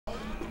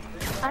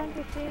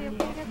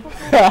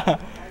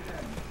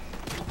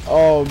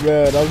Oh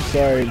man, I'm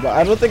sorry, but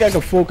I don't think I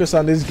can focus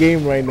on this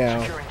game right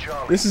now.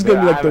 This is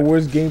gonna be like the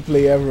worst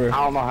gameplay ever.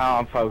 I don't know how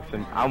I'm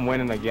focusing. I'm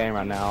winning the game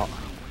right now,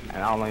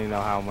 and I don't even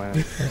know how I'm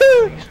winning.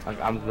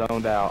 I'm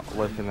zoned out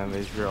listening to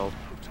these girls.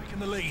 Taking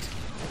the lead.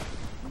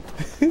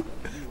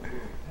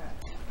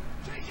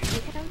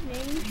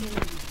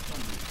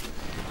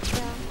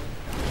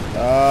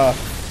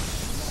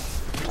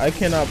 I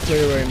cannot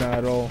play right now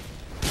at all.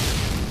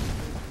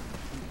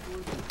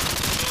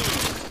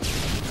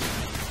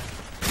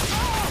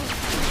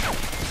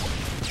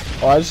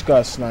 Oh, I just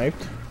got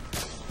sniped.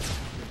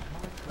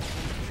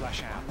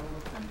 Flash out.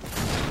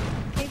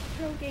 Hey,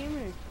 pro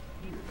gamer.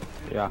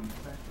 Yeah.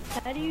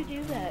 How do you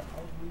do that?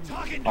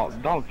 Oh,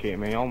 don't kick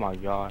me. Oh my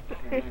god.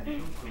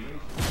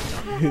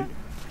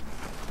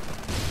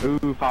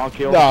 Ooh, final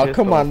kill. No,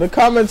 come on. The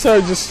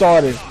commentary just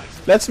started.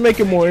 Let's make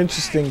it more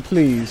interesting,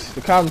 please.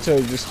 The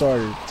commentary just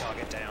started.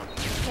 Target down.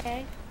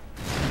 Okay.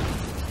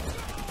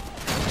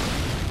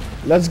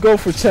 Let's go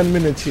for 10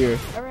 minutes here.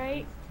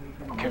 Alright.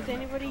 Does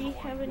anybody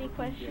have any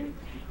questions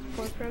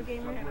for pro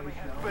gamer?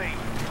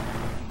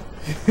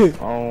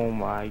 Oh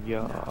my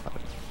god.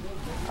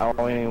 I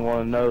don't even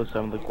want to know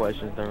some of the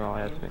questions they're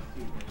gonna ask me.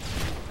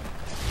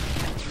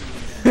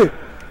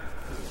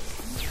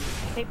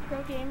 Hey,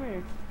 pro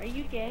gamer, are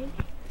you gay?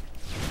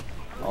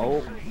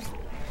 Oh,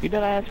 you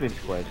didn't ask me this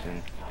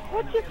question.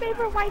 What's your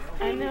favorite white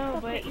cream? I know,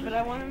 but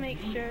I want to make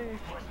sure.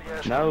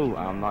 No,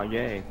 I'm not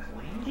gay.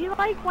 Do you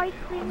like white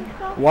cream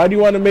stuff? Why do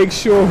you want to make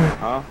sure?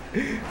 Huh? Do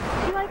you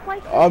like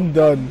white cream? I'm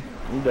done.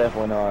 I'm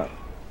definitely not.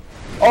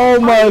 Oh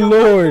my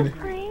lord.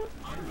 Cream?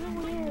 You're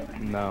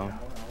weird. No.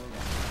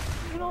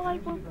 You don't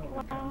like whipped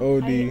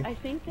OD. I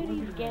think that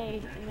he's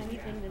gay, and then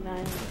he's in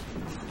denial.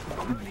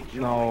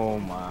 Oh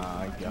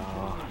my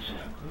gosh.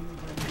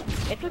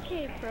 It's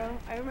okay, bro.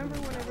 I remember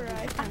whenever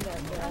I found out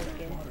that I was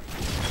gay.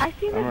 I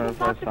see I remember the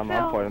first time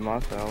I played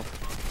myself.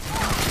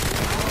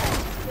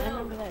 I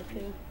remember that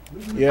too.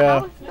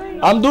 Yeah.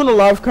 I'm doing a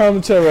live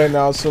commentary right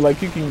now, so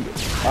like you can.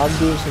 I'm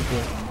doing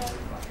something.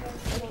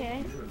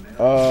 Okay.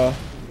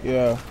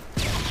 Yeah.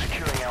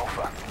 Securing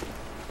Alpha.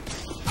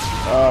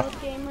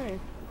 Gamer.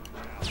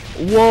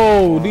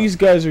 Whoa, these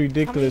guys are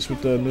ridiculous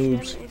with the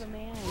noobs.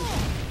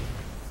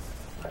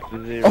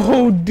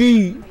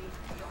 OD.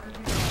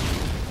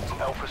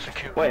 Alpha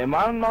secure. Wait, am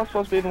I not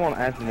supposed to be the one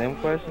asking them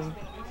questions?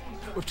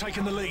 We've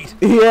taken the lead.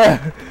 Yeah.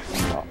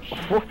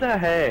 What the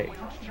heck?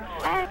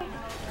 Hey.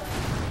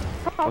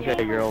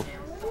 Okay, girls.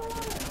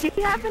 Do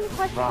you have any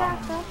questions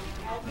after?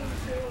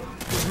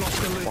 We've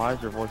lost the lead. Why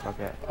is your voice like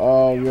that?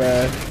 Oh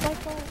man.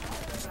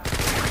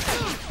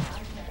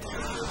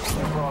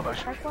 Bravo.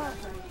 Like what?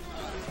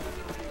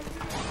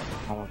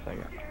 Hold on a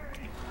second.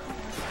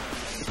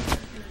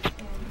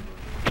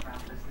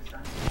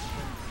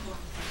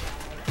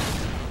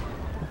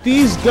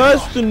 These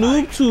guys with the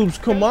noob tubes,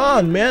 come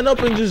on, man up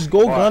and just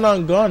go gun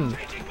on gun.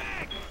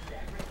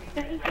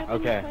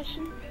 Okay.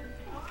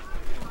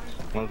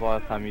 When's the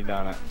last time you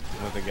done it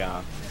with a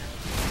gun?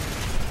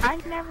 I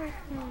never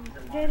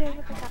did it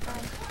with a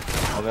gun.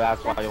 Well,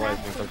 that's why you're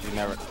wasting, because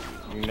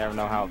you never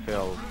know how it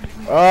feels.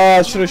 Oh,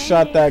 I should have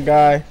shot that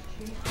guy.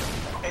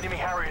 Enemy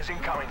Harriers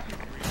incoming.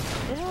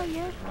 Oh,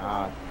 yes.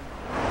 Nah.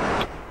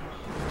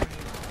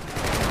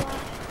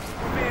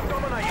 Being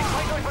dominated.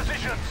 Take no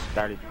positions.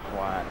 Dirty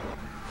twat.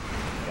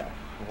 Yeah,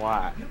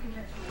 twat.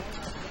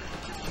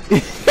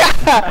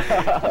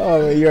 Oh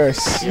man, you're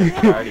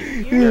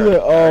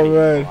a oh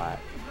man.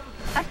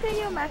 I think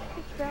you're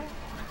Mexican, bro.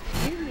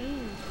 You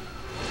mean?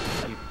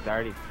 You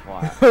dirty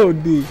twat.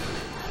 OD.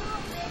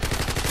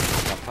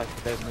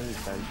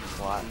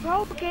 Bro,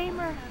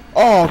 gamer.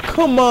 Oh,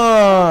 come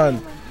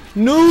on.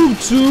 Noob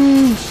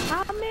tubes.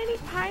 How many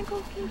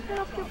pineapples can you fit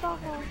up your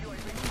butthole?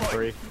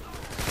 3.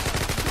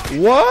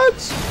 What?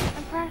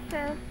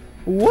 Impressive.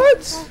 What?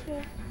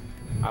 Impressive.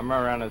 I'm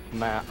around this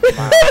map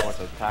with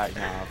a tag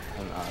knife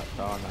and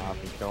throwing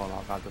knife and killing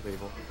all kinds of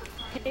people.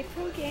 Hey,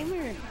 pro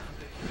gamer.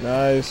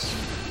 Nice.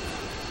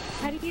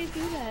 How do you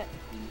do that?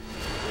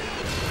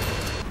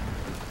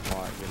 Oh,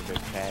 I get a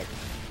big tag.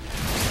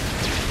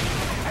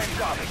 Heads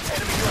up.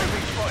 Enemy UAV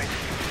spotted.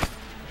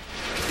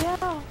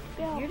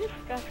 Yeah. You're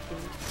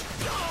disgusting.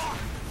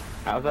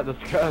 How's that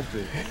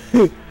disgusting?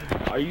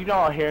 Are you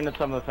not hearing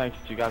some of the things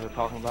that you guys are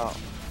talking about?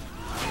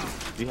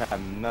 You have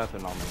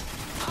nothing on me.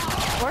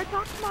 We're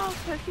talking about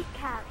turkey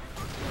cats.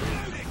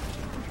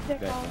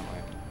 Definitely.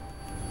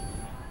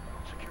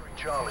 Securing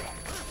Charlie.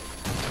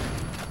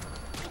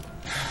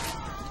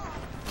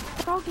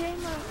 Pro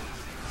gamer.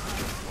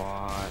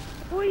 What?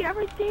 Will you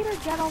ever date a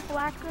ghetto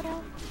black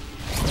girl?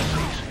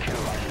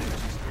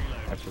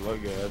 That should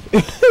look good.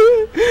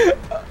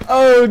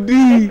 OD.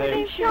 Wait.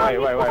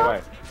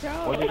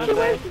 What'd you She say?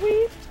 wears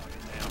weave.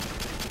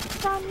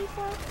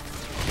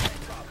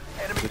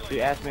 Did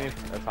she ask me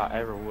if I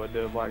ever would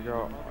do a black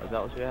girl? Is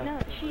that what she asked? No,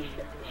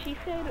 she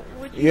said,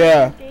 would you Yeah.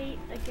 ever date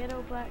a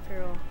ghetto black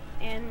girl?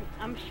 And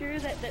I'm sure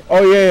that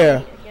Oh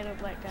yeah. a ghetto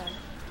black guy.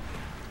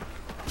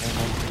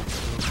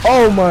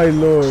 Oh my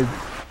lord.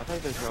 I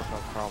think this girl's got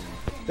a problem.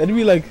 That'd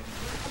be like.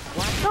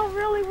 Black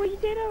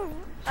date a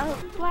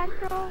black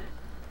girl?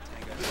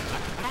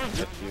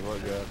 Yes, you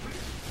look good.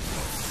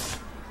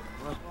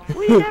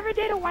 Will you ever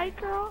date a white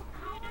girl?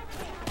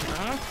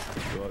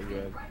 You look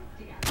good.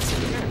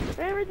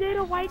 Will you ever date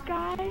a white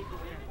guy?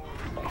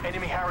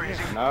 Enemy Harriers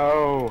in.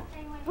 No.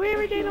 Will you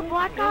ever date a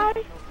black guy?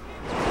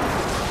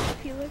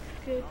 He looks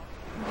good.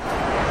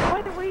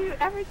 What, will you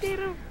ever date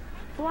a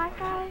black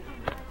guy?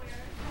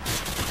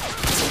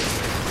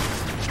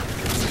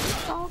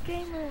 All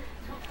gamer.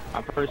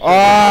 I'm pretty sure.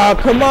 Ah,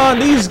 come on,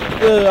 these.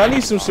 I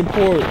need some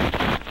support.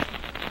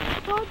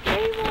 All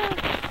gamer.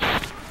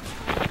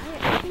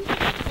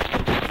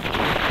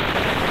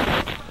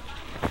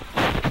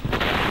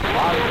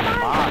 Why is it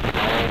mine?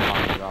 Oh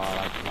my god,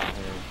 I cannot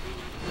hear.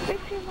 Fix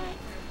your mic.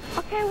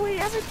 Okay, will you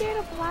ever date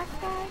a black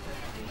guy?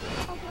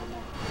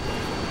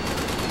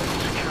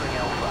 Securing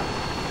Alpha.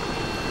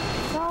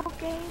 All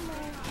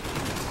gamer.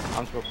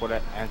 I'm just gonna put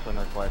it answering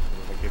their questions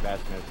if they keep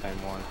asking me the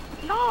same one.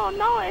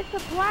 No, it's a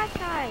black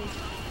guy.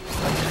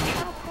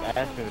 They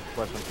asked me this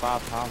question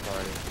 5 times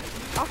already.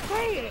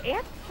 Okay,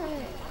 answer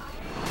it.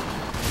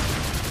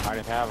 I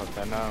already have it,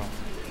 so no.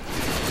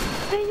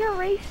 Then you're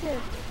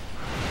racist.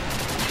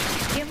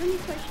 Do you have any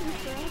questions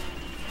for us?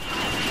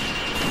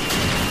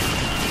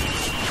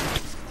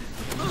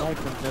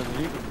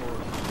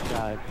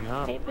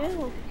 Hey,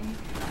 Bill.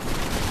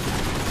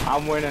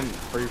 I'm winning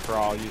free for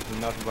all using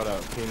nothing but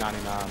a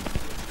P99.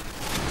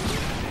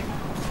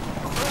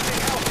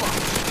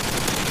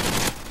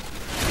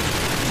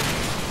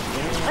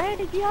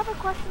 Randy, do you have a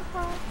question for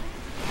us?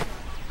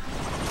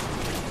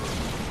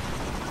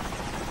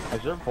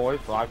 Is your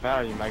voice like that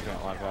or are you making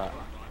it like that?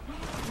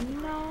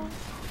 No.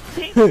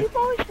 People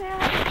always say I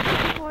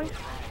have a voice.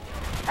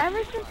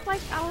 Ever since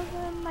like I was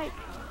in like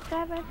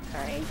 7th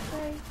or 8th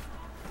grade.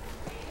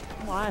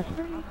 Why?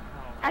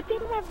 I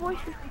think my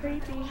voice is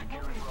creepy.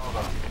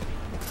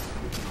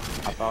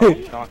 I thought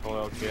you sounded like a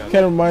little kid.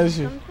 Kind of reminds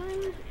you.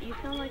 Sometimes you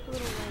sound like a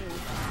little lame.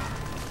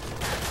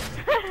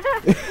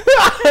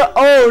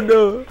 Oh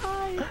no.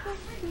 Oh, you're so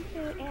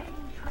stupid.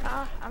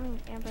 I mean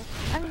Amber.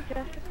 I mean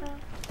Jessica.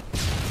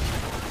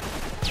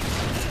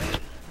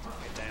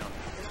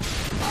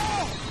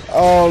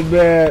 Oh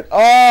man.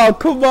 Oh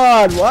come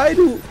on. Why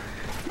do?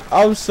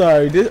 I'm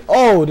sorry. This.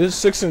 Oh, this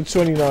 6 and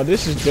 20 now.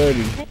 This is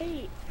dirty.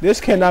 Hey, This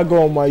cannot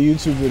go on my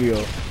YouTube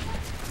video.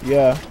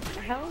 Yeah.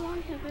 how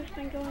long has this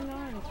been going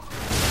on?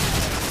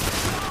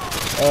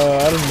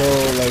 I don't know.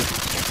 Like.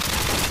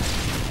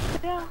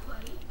 Yeah.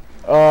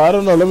 I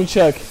don't know. Let me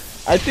check.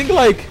 I think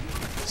like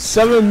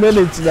 7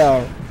 minutes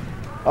now.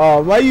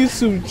 My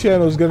YouTube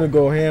channel is gonna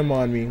go ham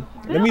on me.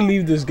 Let me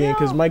leave this game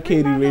because my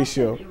KD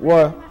ratio.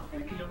 What?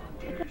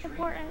 It's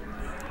important.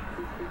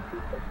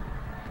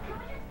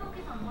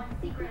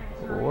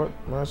 What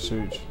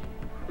message?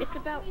 It's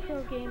about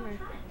pro gamer.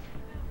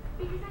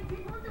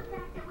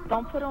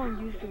 Don't put it on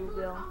YouTube,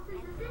 Bill.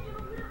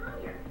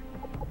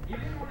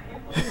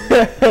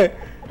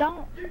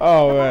 Don't.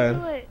 Oh Don't man.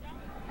 do it.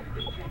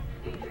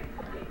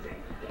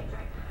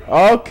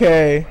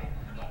 Okay.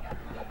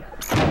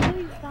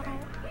 Please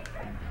don't.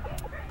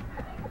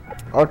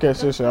 Okay,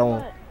 seriously, I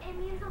won't.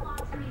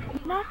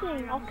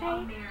 Nothing, okay?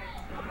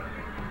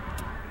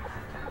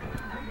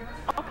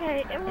 Okay,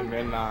 it At was.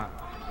 midnight.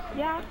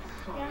 Yeah.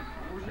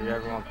 You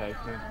ever want to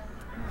text me?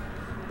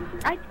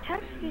 I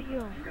texted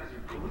you.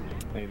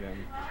 Hey then.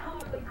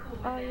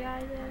 Oh, yeah, I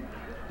did.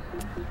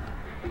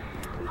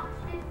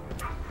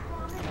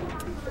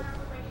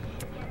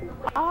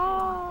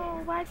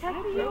 Oh, when I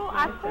texted you,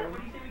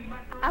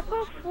 I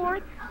put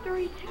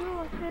 432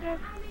 instead of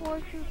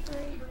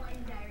 423.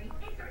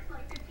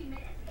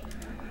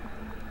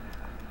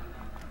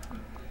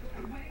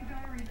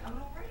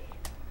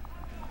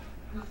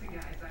 Listen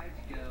guys, I have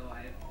to go. I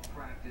have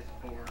practice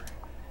for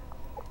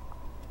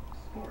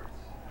sports.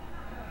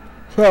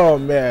 Oh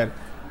man.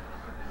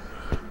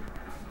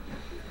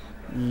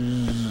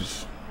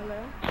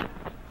 Hello?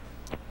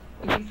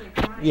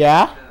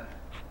 Yeah.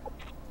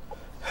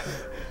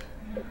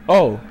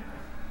 Oh.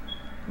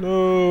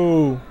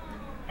 No.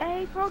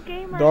 Hey, pro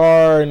gamer.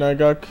 Darn, I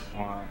got.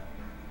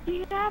 Do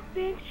you have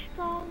big,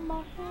 strong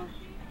muscles?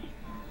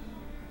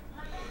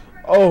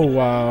 Oh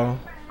wow.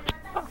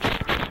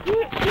 Do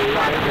you have...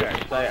 Did I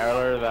say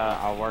earlier that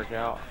I work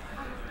out?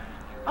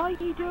 Oh,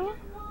 you do?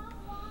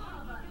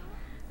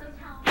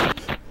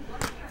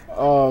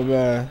 Oh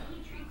man.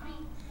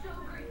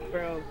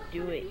 Bro,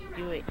 do it.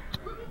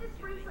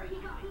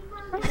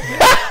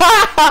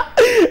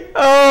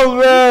 Oh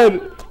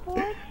man.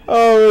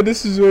 Oh man,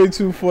 this is way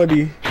too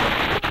funny.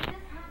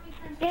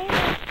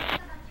 Gamer,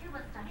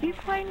 do you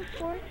play any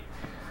sports?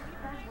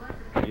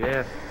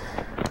 Yes.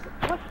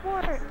 What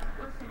sport?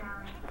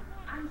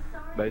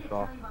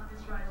 Baseball.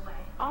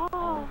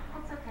 Oh.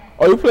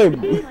 Oh, you play?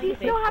 Do you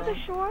still have the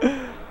shorts?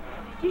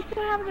 Do you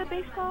still have the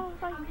baseball,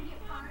 like,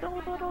 the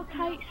little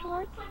tight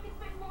shorts?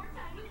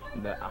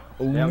 Nah.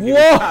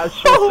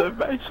 Whoa!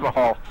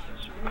 Baseball.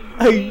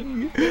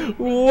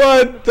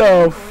 What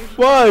the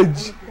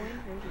fudge?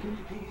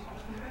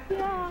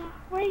 Yeah.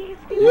 Where you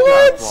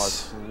What?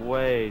 Watch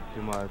way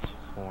too much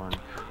porn.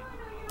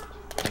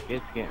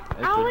 It's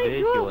I only do it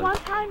ridiculous. one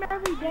time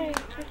every day.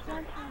 Just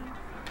one time.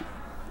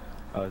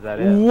 Oh, is that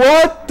it?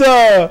 What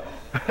the?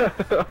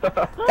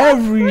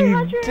 Every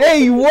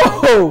day,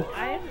 whoa!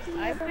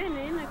 I've been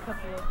in a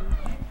couple of them.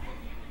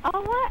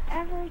 Oh,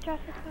 whatever,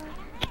 Jessica.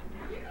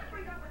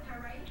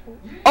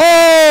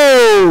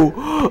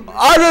 Oh!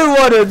 I didn't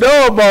want to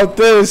know about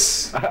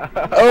this.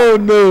 Oh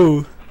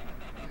no.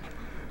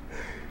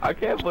 I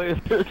can't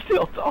believe they're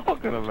still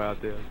talking about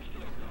this.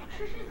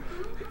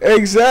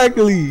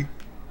 Exactly.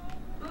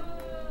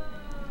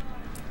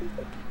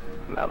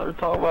 Now they're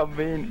talking about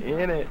being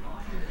in it.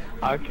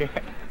 I can't.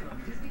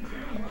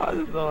 I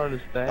just don't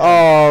understand.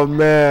 Oh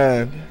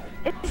man.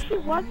 If she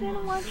was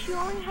in one, she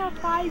only had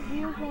 5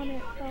 views on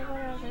it, so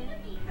whatever.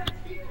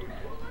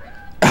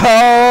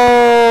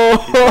 Oh.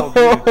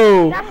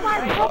 That's why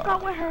I broke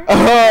up with her.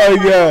 Oh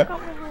yeah.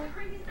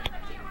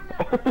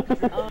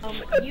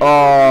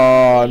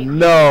 Oh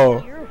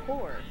no. You're a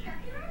whore.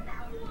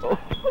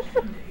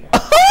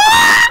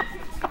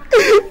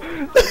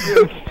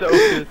 So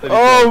pissed at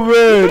Oh We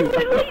man.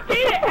 literally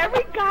dated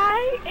every guy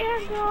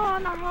and girl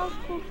on our house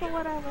school, so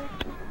whatever.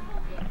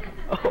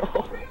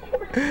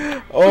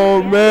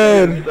 Oh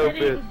man. So Did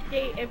pissed.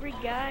 date every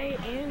guy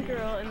and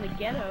girl in the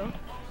ghetto.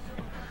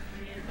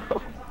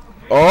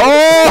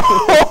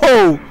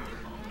 Oh.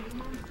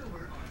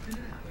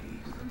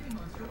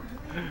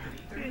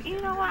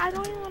 You know what? I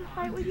don't even want to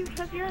fight with you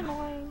because you're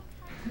annoying.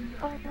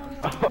 Oh no.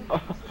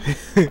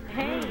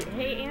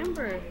 Hey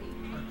Amber,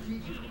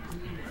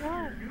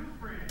 What?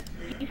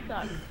 you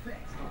suck.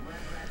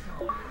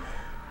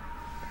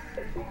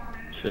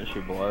 Should she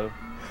blow?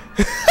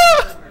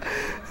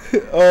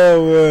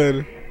 Oh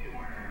man.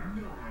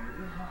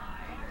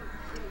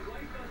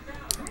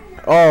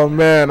 Oh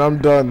man, I'm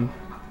done.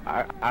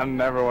 I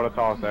never would have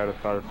thought they would have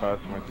started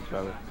fussing with each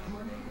other.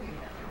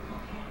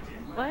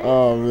 What?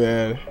 Oh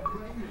man.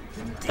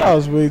 That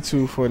was way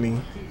too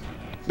funny.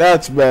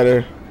 That's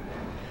better.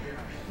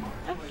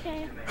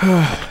 Okay.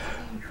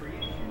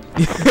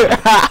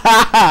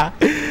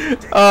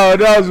 Oh,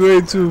 that was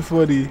way too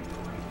funny.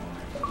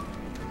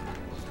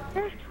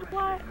 You're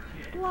slut.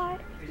 Slut.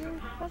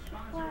 You're such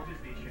a slut.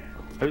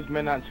 Who's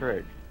Midnight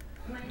Trick?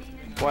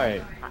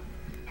 Wait,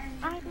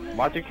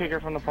 why'd you kick her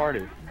from the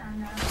party?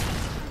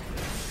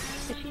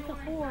 But she's a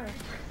whore.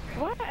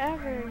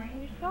 Whatever.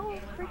 You're so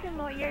freaking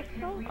annoying. You're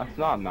so That's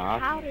not nice.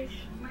 childish.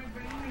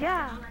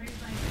 Yeah.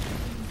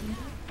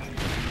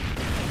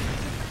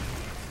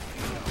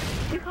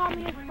 You called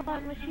me a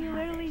slut, but she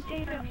literally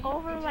dated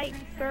over like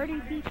 30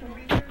 people.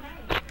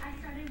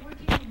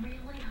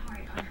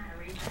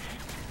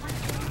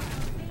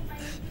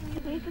 She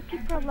needs to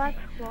keep her legs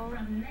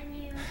closed.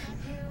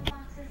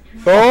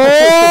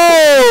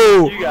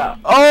 Oh! You got.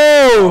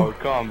 Oh! Oh,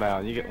 calm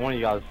down. You get one of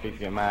you guys speaks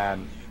get mad.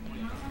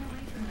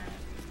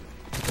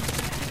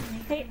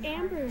 Hey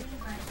Amber,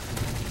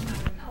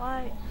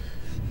 What?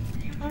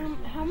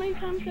 how many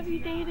times have you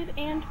dated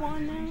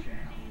Antoine now?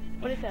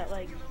 What is that,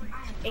 like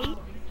 8?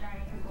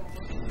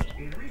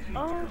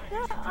 Oh,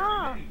 shut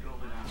up.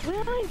 We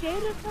only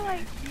dated for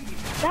like...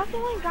 That's the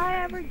only guy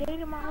I ever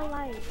dated my whole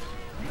life.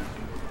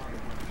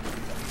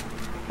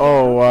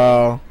 Oh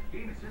wow.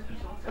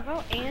 What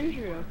about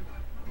Andrew?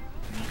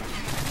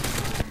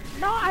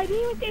 No, I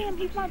didn't even date him.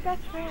 He's my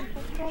best friend,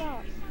 so shut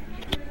up.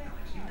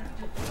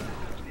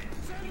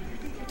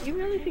 You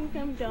really think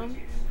I'm dumb?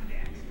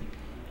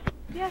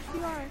 Yes,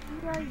 you are.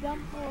 You are a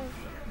dumb whore.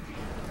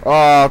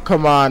 Oh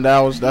come on,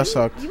 that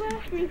sucked. You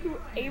asked me who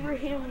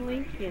Abraham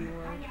Lincoln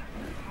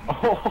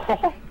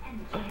was.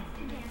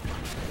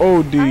 Oh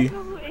I D.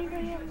 know who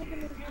Abraham Lincoln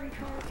is,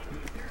 retard.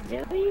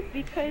 Really?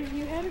 Because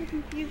you had him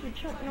confused with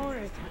Chuck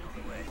Norris.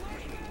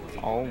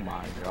 Oh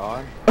my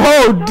god.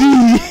 Oh D.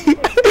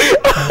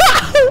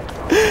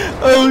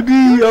 Oh D,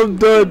 I'm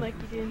done. Like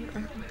you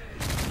didn't.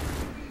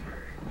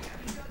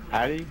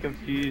 How do you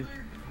confuse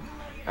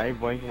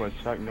Abe Lincoln with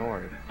Chuck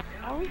Norris?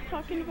 I was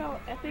talking about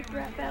epic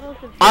rap battles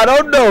of I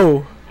don't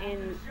know.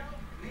 and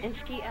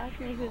she asked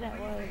me who that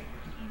was.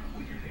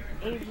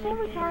 Abe So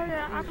Lincoln.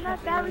 retarded. I'm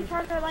not that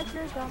retarded like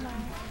your dumbass.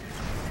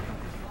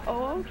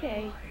 Oh,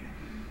 okay.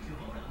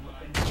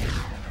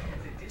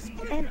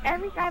 And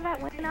every guy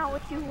that went out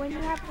with you when you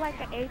have like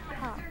an A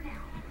cup.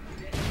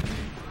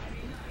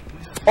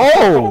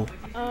 Oh.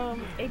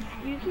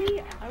 Excuse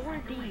me? I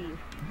wear D's.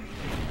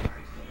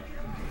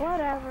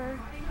 Whatever.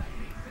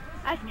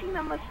 I seen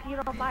a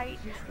mosquito bite.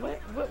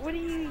 What do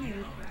you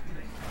use?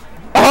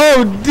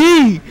 Oh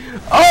D.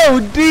 Oh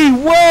D.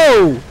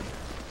 Whoa.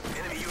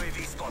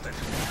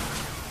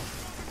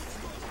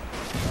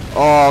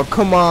 Oh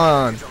come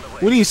on.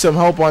 We need some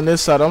help on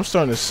this side. I'm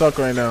starting to suck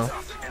right now.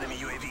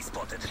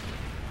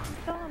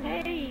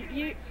 Hey,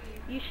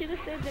 you should have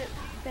said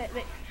that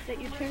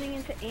you're turning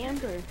into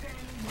Amber.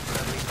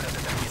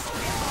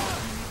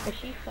 But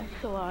she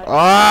sucks a lot.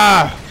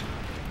 Ah.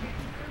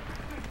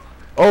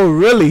 Oh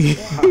really?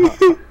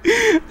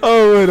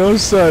 Oh wait, I'm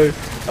sorry.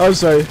 I'm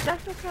sorry.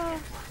 Jessica,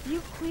 you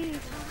please.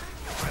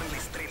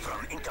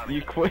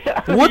 You quit.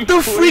 What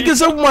the freak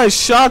is up with my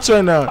shots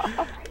right now?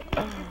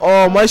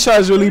 Oh, my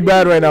shot is really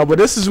bad right now, but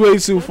this is way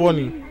too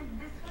funny.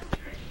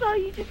 Also,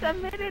 you just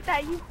admitted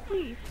that you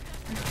queef.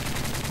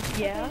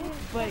 Yeah,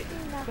 but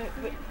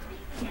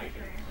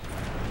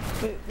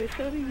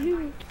so do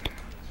you.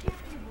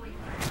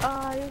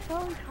 You're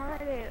so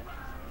retarded.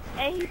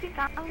 Hey, you think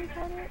I'm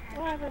retarded?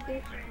 Whatever,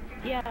 bitch.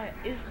 Yeah,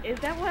 is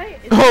that why?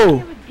 Is Oh. that you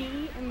have a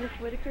D in Miss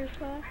Whitaker's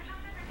class?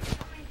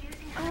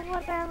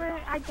 Whatever.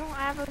 I don't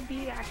have a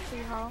B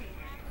actually, huh?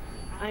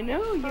 I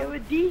know, you have a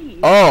D.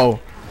 Oh.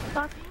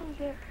 Suck some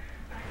dick.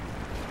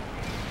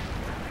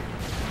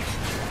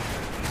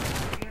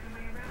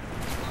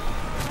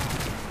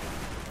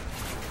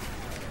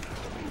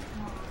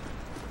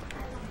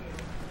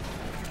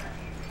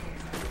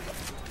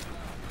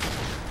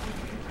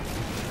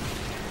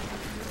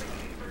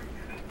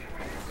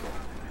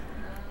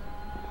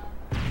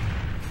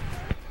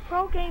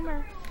 Pro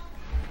gamer.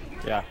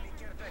 Yeah.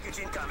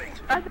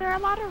 Are there a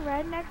lot of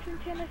rednecks in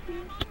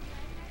Tennessee?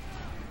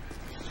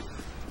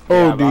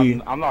 Oh, but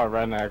D. I'm not a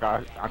redneck.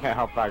 I can't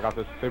help that. I got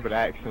this stupid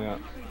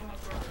accent.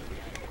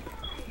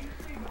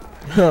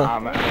 Huh.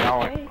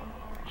 I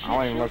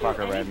don't even look like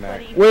a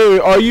redneck. Wait,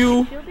 are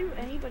you? She'll do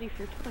anybody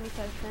for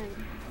 25 cents.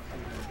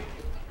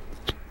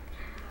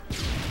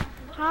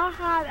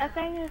 Haha, that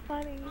thing is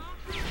funny.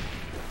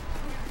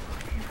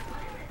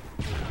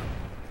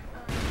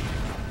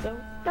 So,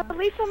 The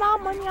least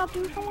amount of money I'll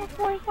do someone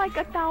for is like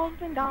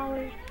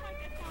 $1,000.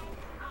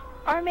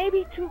 Or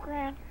maybe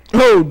 $2,000.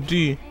 Oh,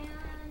 D.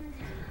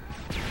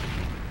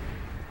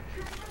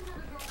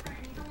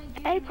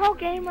 Hey, pro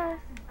gamer.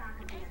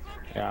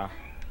 Yeah.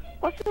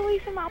 What's the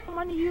least amount of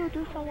money you would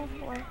do someone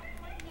for?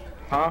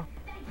 Huh?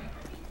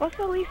 What's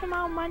the least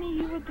amount of money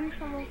you would do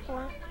someone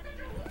for?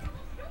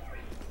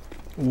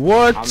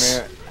 What? I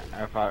mean,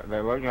 if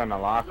they look gonna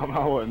lock them,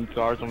 I wouldn't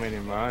charge them any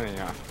money.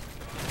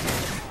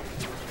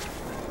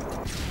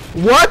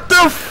 What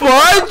the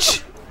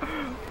fudge?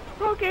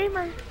 Pro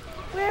gamer.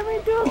 We ever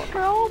do a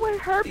girl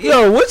with herpes?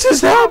 Yo, what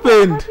just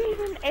happened? Herpes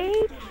and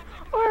AIDS?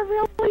 Or a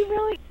really,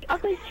 really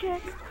ugly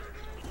chick?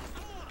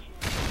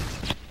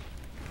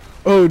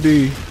 Oh,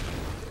 D.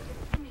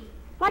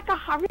 Like a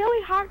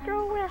really hot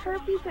girl with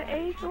herpes and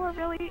AIDS or a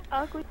really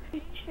ugly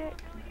chick?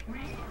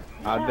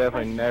 I'd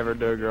definitely never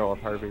do a girl with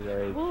herpes or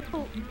AIDS.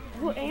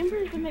 well,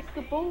 Amber's a mix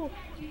of both.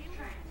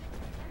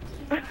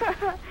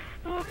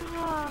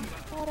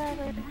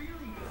 Whatever.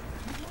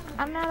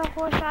 I'm not a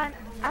horse. I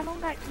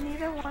don't got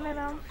neither one of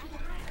them.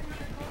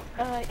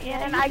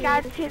 And I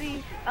got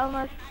titties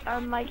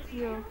unlike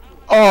you.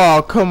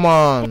 Oh, come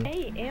on.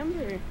 Hey,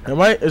 Amber.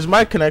 Is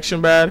my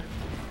connection bad?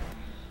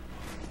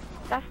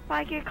 That's why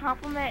I get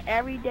compliment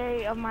every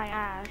day of my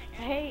ass.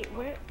 Hey,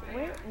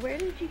 where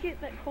did you get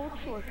that cold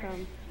sore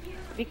from?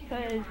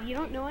 Because you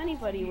don't know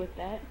anybody with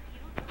that.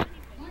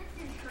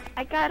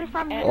 I got it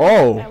from you.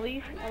 Oh. At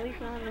least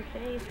not in the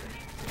face.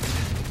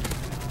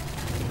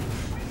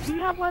 You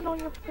have one on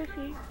your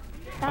pussy.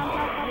 Sounds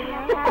like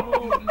I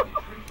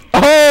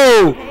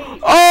Oh! Hey,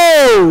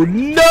 Oh,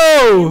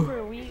 no!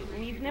 Amber,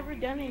 we've never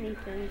done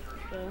anything,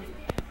 so.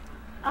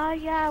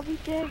 Yeah, we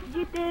did.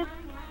 You did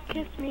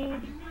kiss me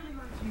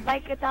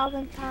like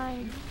 1,000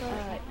 times.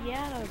 But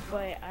Yeah,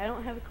 but I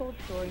don't have a cold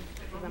sore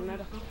because I'm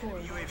not a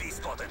whore. UAV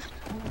spotted.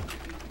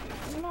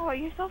 no,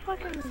 you're so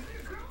fucking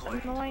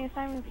annoying. It's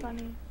not even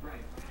funny.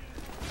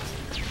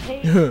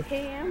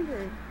 Hey,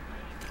 Amber.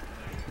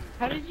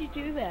 How did you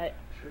do that?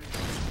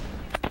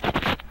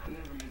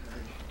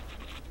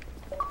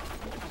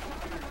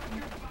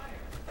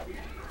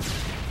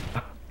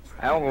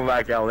 I don't go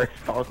back out. Let's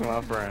talk to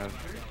my friends.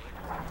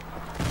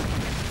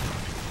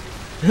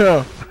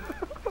 Yeah.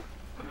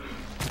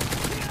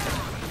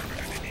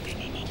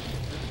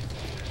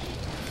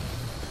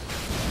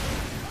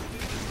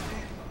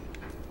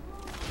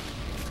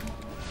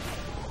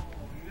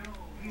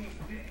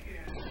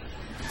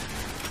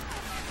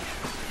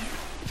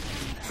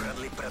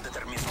 Friendly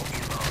Predator missile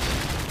inbound.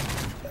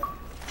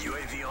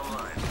 UAV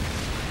online.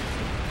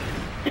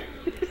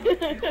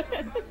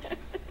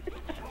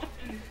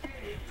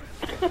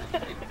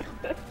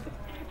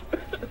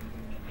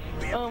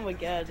 Oh my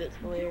god, that's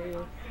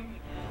hilarious.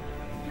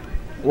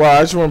 Wow,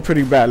 I just went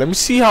pretty bad. Let me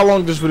see how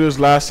long this video's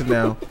lasted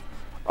now.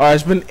 Alright,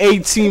 it's been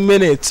 18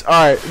 minutes.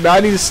 Alright, now I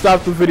need to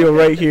stop the video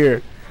right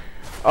here.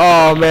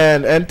 Oh,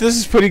 man. And this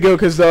is pretty good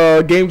because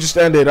the game just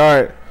ended.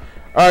 Alright.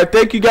 Alright,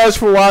 thank you guys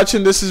for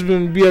watching. This has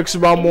been BX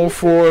about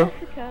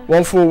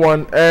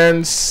 141.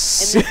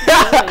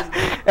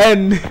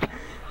 And...